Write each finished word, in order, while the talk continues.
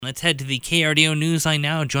Let's head to the KRDO Newsline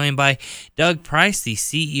now, joined by Doug Price, the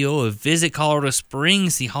CEO of Visit Colorado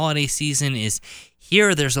Springs. The holiday season is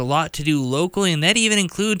here. There's a lot to do locally, and that even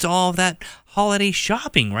includes all of that holiday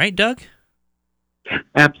shopping, right, Doug?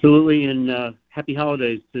 Absolutely, and happy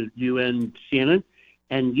holidays to you and Shannon.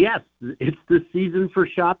 And yes, it's the season for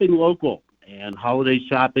shopping local, and holiday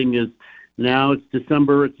shopping is now, it's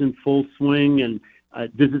December, it's in full swing, and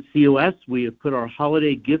at Visit COS, we have put our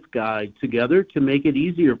holiday gift guide together to make it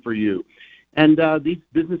easier for you. And these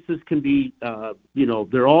businesses can be,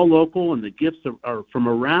 they're all local, and the gifts are from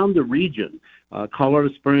around the region, Colorado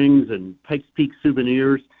Springs and Pikes Peak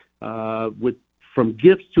Souvenirs, from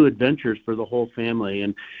gifts to adventures for the whole family.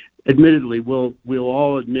 And admittedly, we'll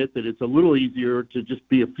all admit that it's a little easier to just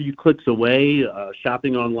be a few clicks away,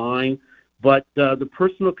 shopping online. But the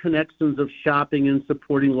personal connections of shopping and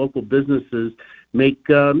supporting local businesses make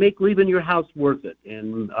leaving your house worth it.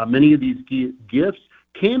 And many of these gifts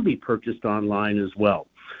can be purchased online as well.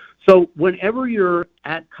 So whenever you're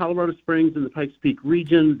at Colorado Springs in the Pikes Peak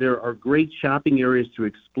region, there are great shopping areas to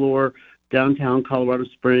explore. Downtown Colorado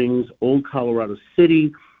Springs, Old Colorado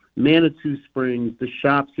City, Manitou Springs, the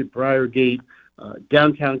shops at Briargate,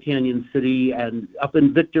 downtown Canyon City, and up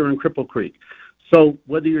in Victor and Cripple Creek. So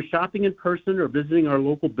whether you're shopping in person or visiting our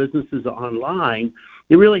local businesses online,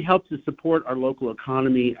 it really helps to support our local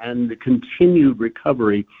economy and the continued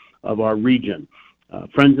recovery of our region.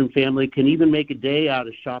 Friends and family can even make a day out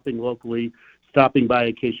of shopping locally, stopping by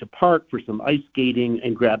Acacia Park for some ice skating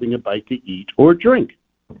and grabbing a bite to eat or drink.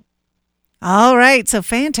 All right, so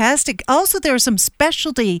fantastic. Also, there are some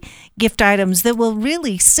specialty gift items that will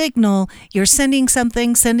really signal you're sending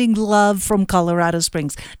love from Colorado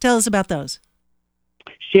Springs. Tell us about those.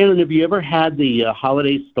 Shannon, have you ever had the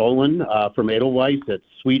holiday stollen from Edelweiss, that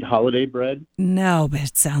sweet holiday bread? No, but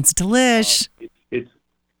it sounds delish.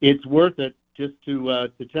 It's worth it just to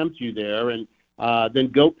tempt you there. And then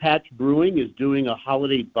Goat Patch Brewing is doing a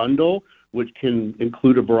holiday bundle, which can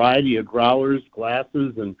include a variety of growlers,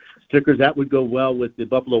 glasses, and stickers. That would go well with the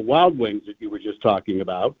Buffalo Wild Wings that you were just talking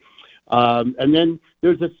about. And then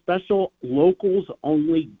there's a special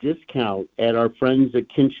locals-only discount at our friends at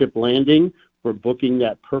Kinship Landing for booking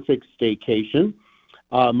that perfect staycation.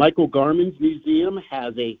 Michael Garman's museum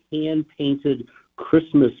has a hand-painted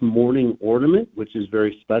Christmas morning ornament, which is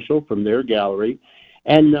very special from their gallery.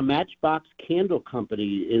 And the Matchbox Candle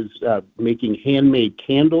Company is making handmade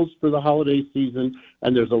candles for the holiday season,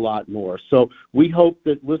 and there's a lot more. So we hope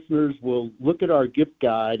that listeners will look at our gift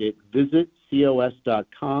guide at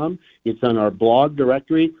visitcos.com. It's on our blog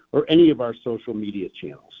directory or any of our social media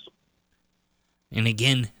channels. And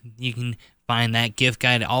again, you can find that gift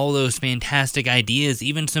guide, all those fantastic ideas,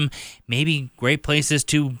 even some maybe great places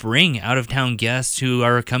to bring out-of-town guests who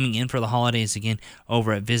are coming in for the holidays, again,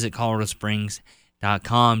 over at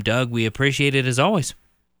visitcoloradosprings.com. Doug, we appreciate it as always.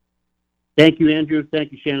 Thank you, Andrew.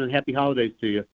 Thank you, Shannon. Happy holidays to you.